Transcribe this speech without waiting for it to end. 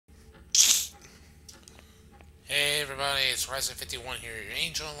Hey everybody, it's Horizon51 here, your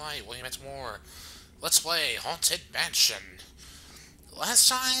angel of light, welcome back to more Let's Play Haunted Mansion. Last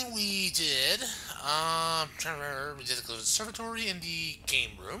time we did, I'm trying to remember, we did the conservatory in the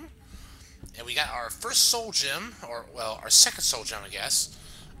game room, and we got our first soul gem, or, well, our second soul gem, I guess,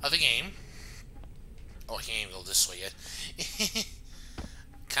 of the game. Oh, I can't even go this way yet.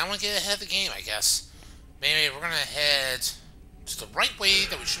 Kinda wanna get ahead of the game, I guess. Maybe we're gonna head to the right way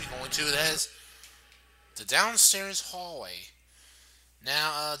that we should be going to, that is the downstairs hallway.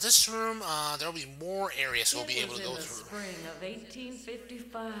 Now, this room, there'll be more areas we'll be able to go through. It was in the spring of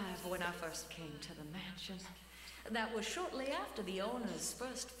 1855 when I first came to the mansion. That was shortly after the owners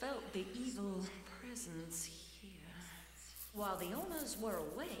first felt the evil presence here. While the owners were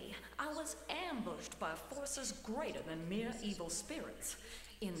away, I was ambushed by forces greater than mere evil spirits.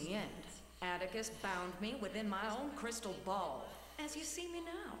 In the end, Atticus bound me within my own crystal ball, as you see me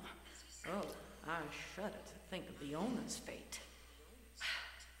now. Oh, I shudder to think of the owner's fate.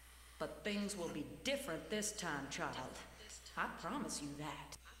 But things will be different this time, child. I promise you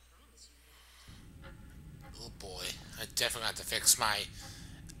that. Oh boy, I definitely have to fix my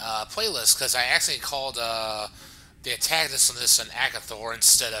playlist, because I actually called the antagonist on this an Agathor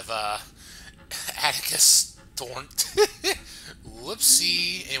instead of Atticus Thorn.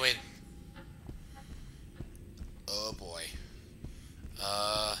 Whoopsie. Anyway. Oh boy.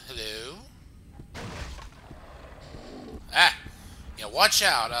 Hello? Ah! Yeah, watch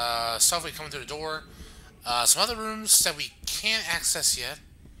out. Stuff coming through the door. Some other rooms that we can't access yet.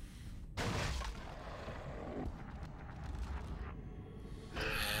 And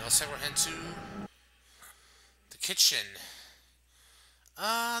looks like we're heading to the kitchen.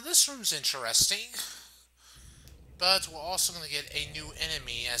 This room's interesting. But we're also going to get a new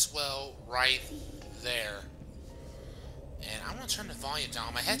enemy as well right there. And I want to turn the volume down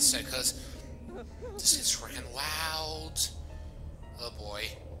on my headset because this gets freaking loud. Oh boy.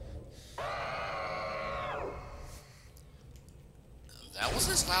 That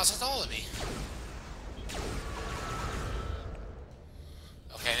wasn't as loud as I thought it would be.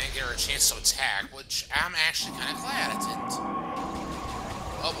 Okay, I didn't get her a chance to attack, which I'm actually kind of glad I didn't.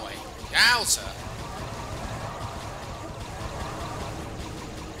 Oh boy. Yowza!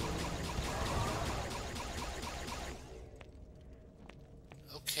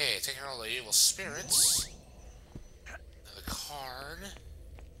 Okay, take care of all the evil spirits. Another card.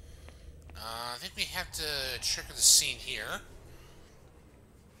 I think we have to trigger the scene here.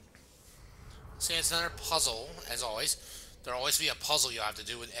 See, it's another puzzle, as always. There'll always be a puzzle you'll have to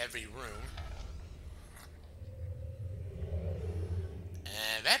do with every room.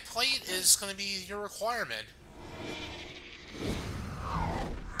 And that plate is going to be your requirement.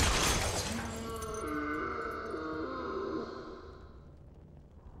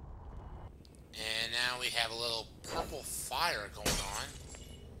 And now we have a little purple fire going on.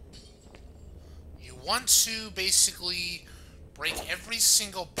 You want to basically break every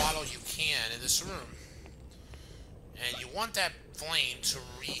single bottle you can in this room. And you want that flame to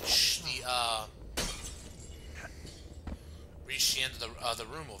reach the end of the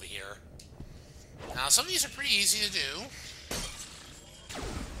room over here. Now, some of these are pretty easy to do.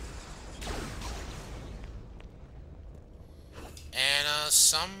 And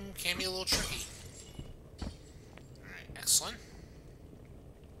some can be a little tricky. Alright, excellent.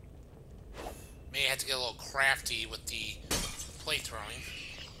 May have to get a little crafty with the plate throwing.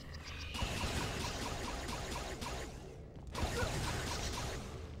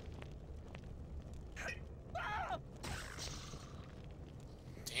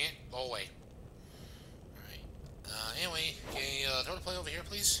 Damn, go away. Alright. Anyway, can you throw the plate over here,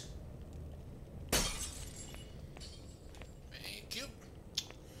 please? Thank you.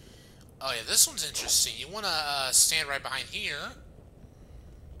 Oh yeah, this one's interesting. You want to stand right behind here.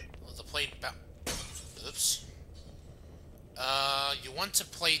 With the plate oops. You want the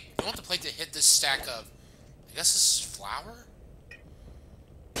plate to hit this stack of, I guess this is flour?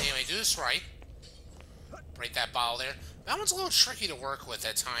 Anyway, do this right. Break that bottle there. That one's a little tricky to work with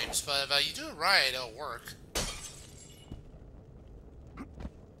at times, but if you do it right, it'll work.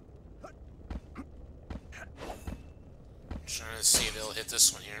 I'm trying to see if it'll hit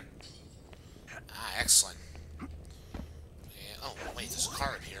this one here. Ah, excellent. Okay. Oh, wait, there's a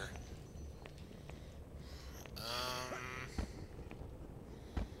car up here.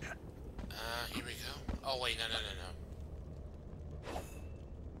 Here we go. Oh, wait, no.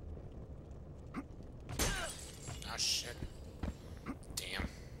 Oh, shit. Damn.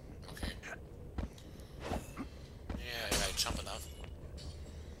 Okay. Yeah, I jump enough.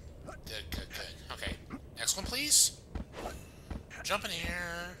 Good. Okay. Next one, please. Jump in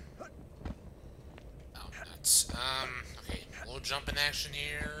here. Oh, Alright, okay, a little jumping action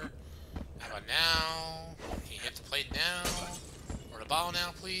here. How about now? Can you hit the plate now? Or the bottle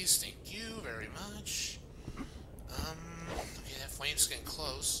now, please? Thank you very much. Okay, that flame's getting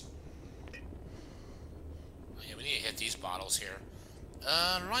close. Oh, yeah, we need to hit these bottles here.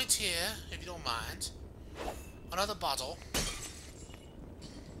 Right here, if you don't mind. Another bottle.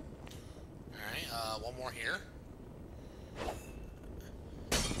 Alright, one more here. Alright,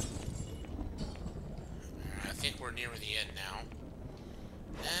 I think we're near the end now.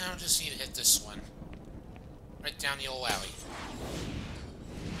 Now, just need to hit this one. Right down the old alley.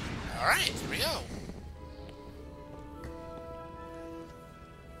 Alright, here we go.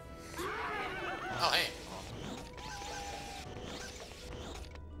 Oh, hey.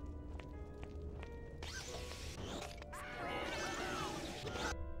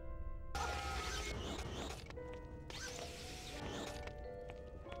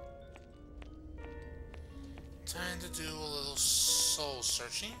 Time to do a little soul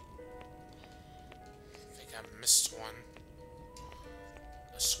searching. I think I missed one.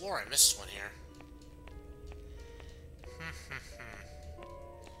 I swore I missed one here.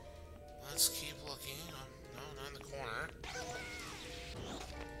 Let's keep looking. Oh, no, not in the corner.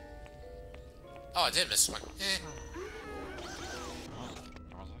 Oh, I did miss one.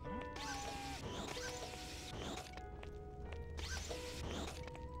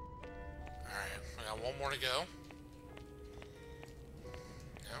 Alright, we got one more to go.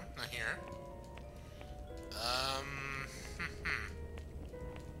 No, not here.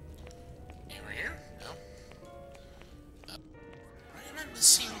 Anywhere here? No. Why am I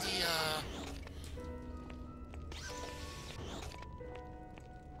missing the,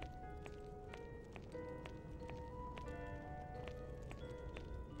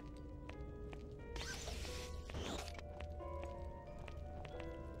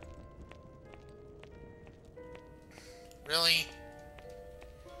 Really?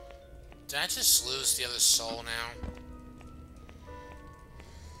 Did I just lose the other soul now?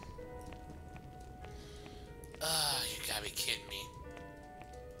 You gotta be kidding me.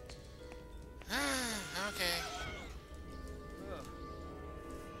 Okay.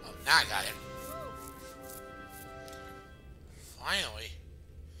 Oh, now I got him. Finally.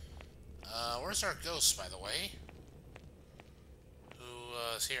 Where's our ghost, by the way?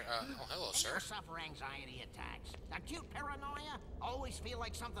 Who, is here? Oh, hello, sir. You suffer anxiety attacks, acute paranoia, always feel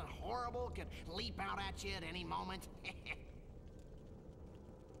like something horrible could leap out at you at any moment.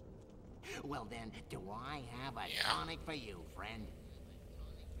 Well then, do I have a tonic for you, friend?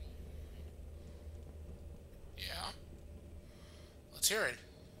 Yeah. Let's hear it.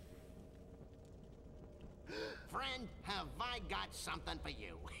 Friend, have I got something for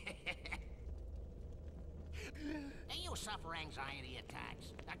you? You suffer anxiety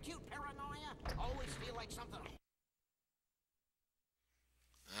attacks, acute paranoia, always feel like something...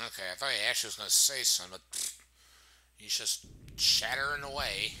 Okay, I thought he actually was going to say something, but he's just chattering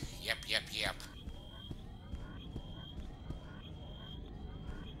away. Yep, yep, yep.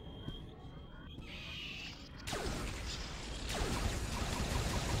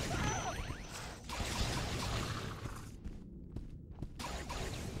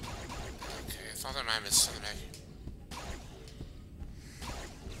 Okay, I thought I might have missed something back here.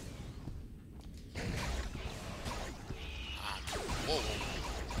 Whoa.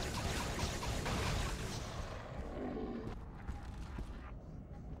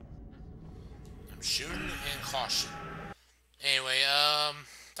 I'm shooting in caution. Anyway,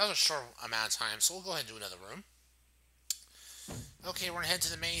 that was a short amount of time, so we'll go ahead and do another room. Okay, we're gonna head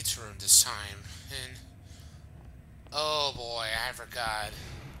to the maids room this time, and oh boy, I forgot.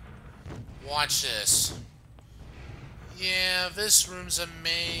 Watch this. Yeah, this room's a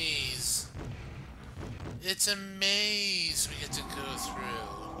maze. It's a maze we get to go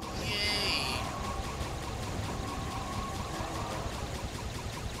through. Yay!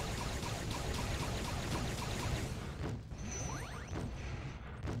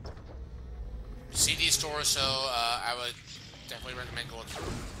 CD store, so I would definitely recommend going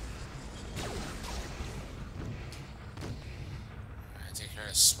through. Alright, take care of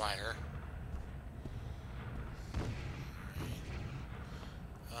the spider.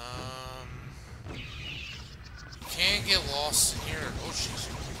 Can't get lost in here. Oh, jeez.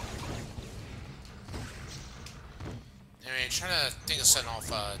 Anyway, trying to think of something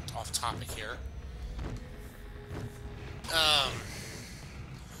off topic here.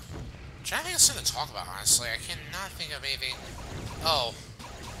 Trying to think of something to talk about, honestly. I cannot think of anything. Oh.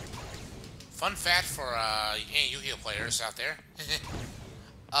 Fun fact for any Yu-Gi-Oh players out there.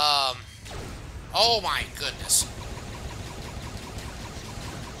 Oh my goodness.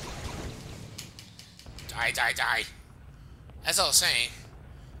 Die, die, die. As I was saying,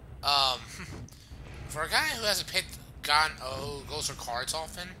 um, for a guy who hasn't goes for cards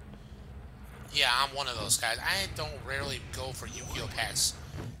often, yeah, I'm one of those guys. I don't rarely go for Yu-Gi-Oh packs.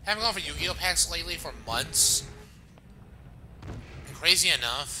 Haven't gone for Yu-Gi-Oh packs lately for months. Crazy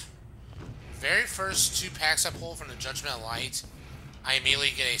enough, very first 2 packs I pulled from the Judgment Light, I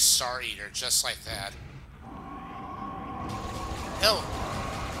immediately get a Star Eater just like that. Hell.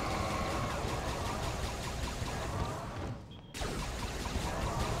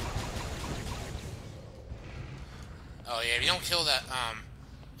 Oh yeah, if you don't kill that,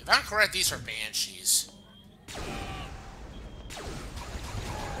 if I'm correct, these are Banshees.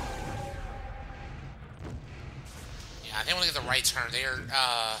 Yeah, I think when I get the right turn, they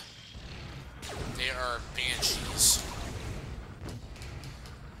are Banshees.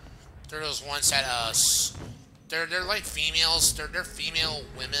 They're those ones that, they're like females, they're female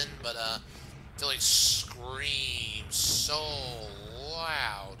women, but, they like scream so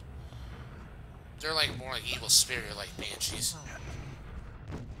loud. They're like more like evil spirit, like Banshees.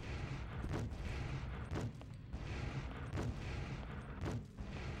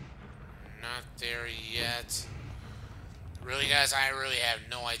 Not there yet. Really, guys, I really have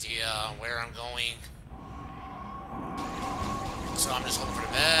no idea where I'm going. So I'm just hoping for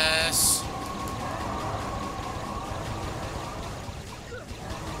the best.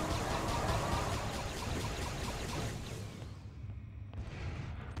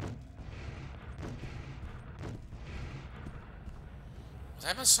 Was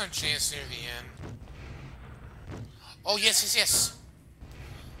that some chance near the end? Oh, yes, yes, yes.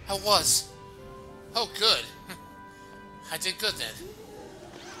 I was. Oh, good. I did good then.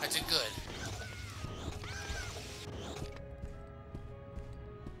 I did good.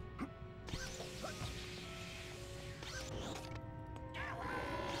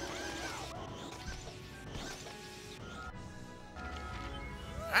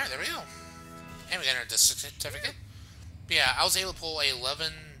 Alright, there we go. And we got our certificate. But yeah, I was able to pull a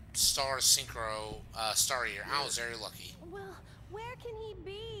 11-star Synchro Star Eater. I was very lucky. Well, where can he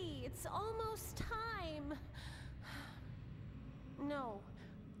be? It's almost time. No,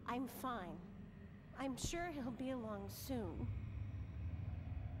 I'm fine. I'm sure he'll be along soon.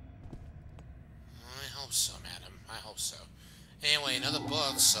 I hope so, madam. I hope so. Anyway, another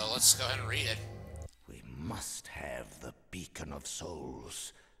book, so let's go ahead and read it. We must have the Beacon of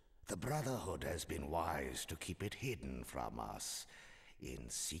Souls. The Brotherhood has been wise to keep it hidden from us. In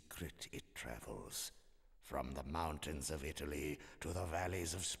secret it travels. From the mountains of Italy to the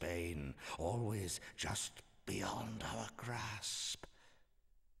valleys of Spain, always just beyond our grasp.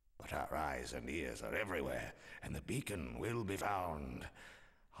 But our eyes and ears are everywhere, and the beacon will be found.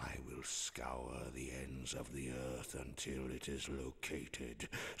 I will scour the ends of the earth until it is located.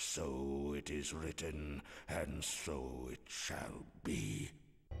 So it is written, and so it shall be.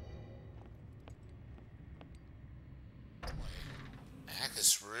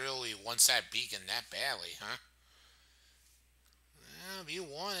 Akis really wants that beacon that badly, huh? Well, if you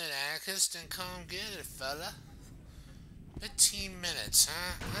want it, Akis, then come get it, fella. 15 minutes,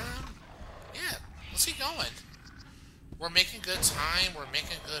 huh? Yeah, let's keep going. We're making good time. We're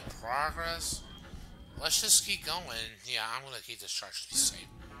making good progress. Let's just keep going. Yeah, I'm going to keep this charge to be safe.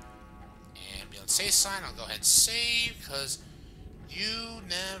 And be on the safe side. I'll go ahead and save, because you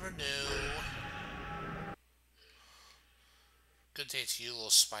never knew. Good day to you, little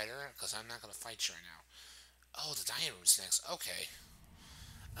spider, because I'm not going to fight you right now. Oh, the dining room's next. Okay.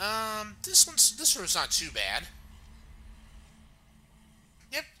 This room's not too bad.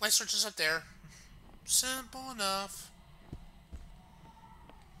 Yep, light switch is up there. Simple enough.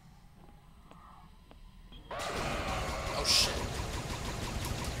 Oh, shit.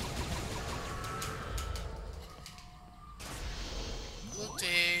 Good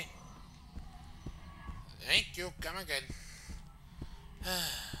day. Thank you, come again.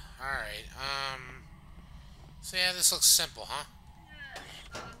 Alright, so yeah, this looks simple, huh?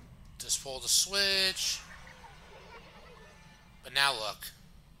 Just pull the switch. But now look.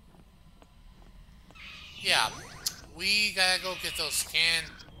 Yeah, we gotta go get those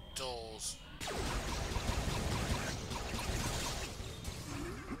candles.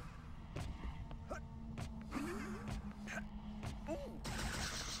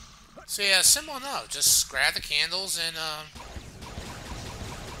 So yeah, simple enough. Just grab the candles and,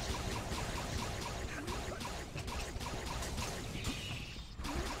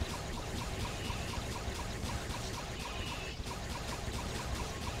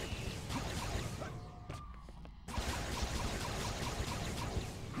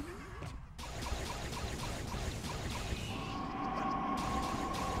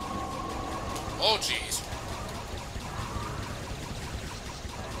 oh, jeez.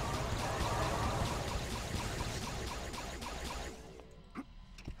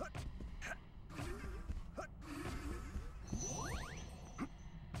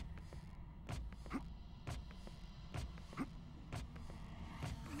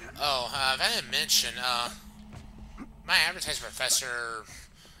 Oh, if I didn't mention, my advertising professor.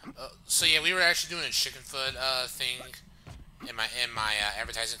 So yeah, we were actually doing a chickenfoot thing in my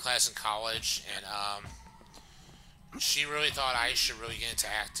advertising class in college, and she really thought I should really get into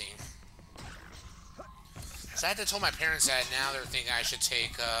acting. So I had to tell my parents that now they're thinking I should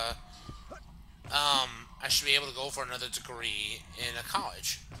take I should be able to go for another degree in a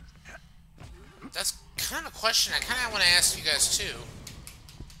college. That's kind of a question I kind of want to ask you guys too.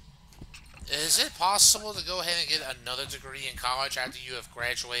 Is it possible to go ahead and get another degree in college after you have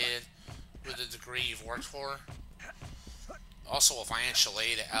graduated with the degree you've worked for? Also, will financial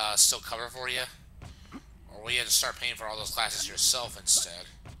aid still cover for you? Or will you have to start paying for all those classes yourself instead?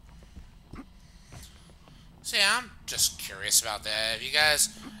 So yeah, I'm just curious about that. If you guys,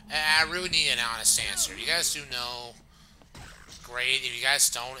 I really need an honest answer. If you guys do know, great. If you guys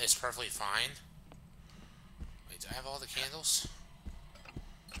don't, it's perfectly fine. Wait, do I have all the candles?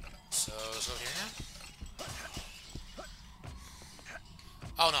 So, let's go here now.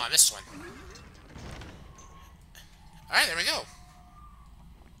 Oh no, I missed one. Alright, there we go.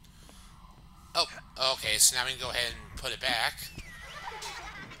 Oh, okay, so now we can go ahead and put it back.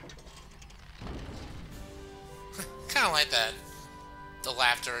 Kind of like that. The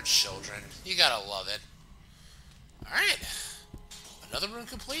laughter of children. You gotta love it. Alright. Another room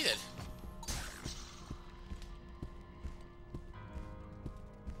completed.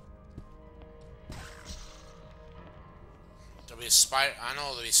 There'll be a spider. I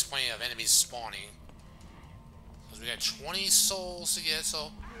know there'll be plenty of enemies spawning. Because we got 20 souls to get,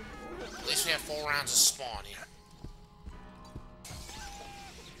 so at least we have 4 rounds of spawning.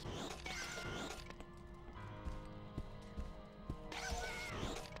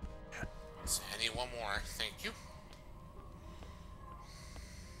 So I need one more. Thank you.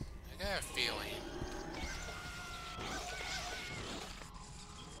 I got a feeling.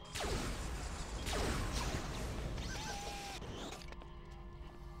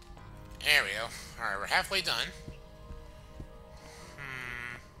 There we go. Alright, we're halfway done.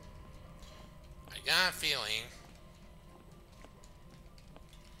 I got a feeling.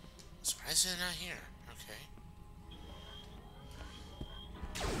 Surprised they're not here. Okay.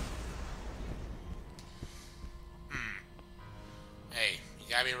 Hey, you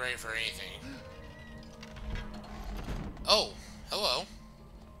gotta be ready for anything. Oh, hello.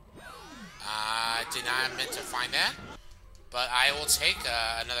 I did not meant to find that, but I will take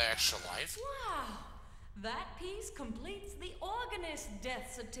another extra life. Wow! That piece completes the organist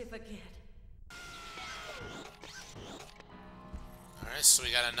death certificate. Alright, so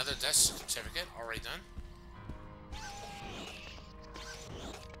we got another death certificate already done.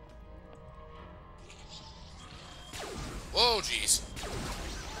 Whoa, jeez.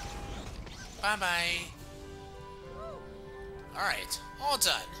 Bye-bye. Alright, all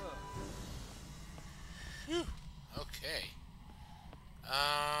done. Whew. Okay.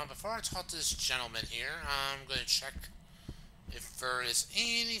 Before I talk to this gentleman here, I'm going to check if there is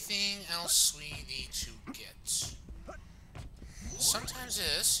anything else we need to get. Sometimes it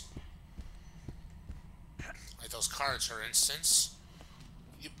is. Like those cards, for instance.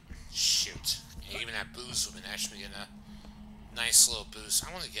 Shoot. Yeah, even that boost would have been actually a nice little boost.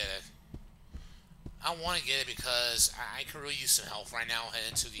 I want to get it. I want to get it because I could really use some help right now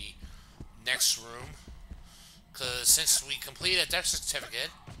heading to the next room. Because since we completed a death certificate,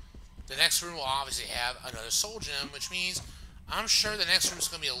 the next room will obviously have another soul gem, which means I'm sure the next room is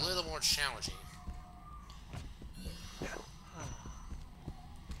going to be a little more challenging.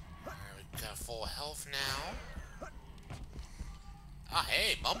 Alright, we've got full health now. Ah,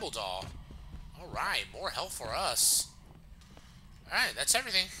 hey, Mumble Doll. Alright, more health for us. Alright, that's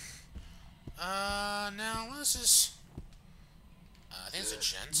everything. Now, what is this? I think it's a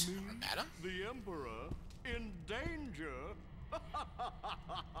gent. Or madam? The Emperor in danger?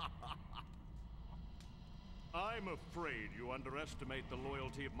 I'm afraid you underestimate the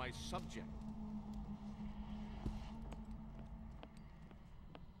loyalty of my subject.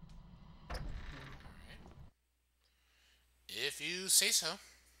 If you say so.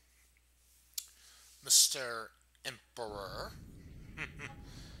 Mr. Emperor.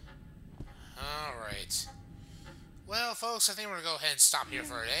 Alright. Well, folks, I think we're going to go ahead and stop here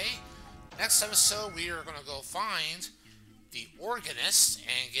for today. Next episode, we are going to go find the organist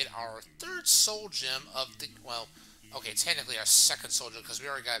and get our 3rd soul gem of the... Well, okay, technically our 2nd soul gem, because we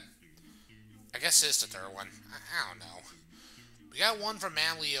already got... I guess it is the 3rd one. I don't know. We got one from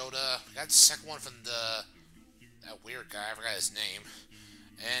Man Leota. We got the 2nd one from that weird guy. I forgot his name.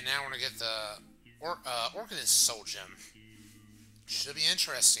 And now we're going to get the organist soul gem. Should be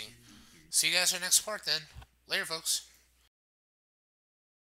interesting. See you guys in the next part then. Later, folks.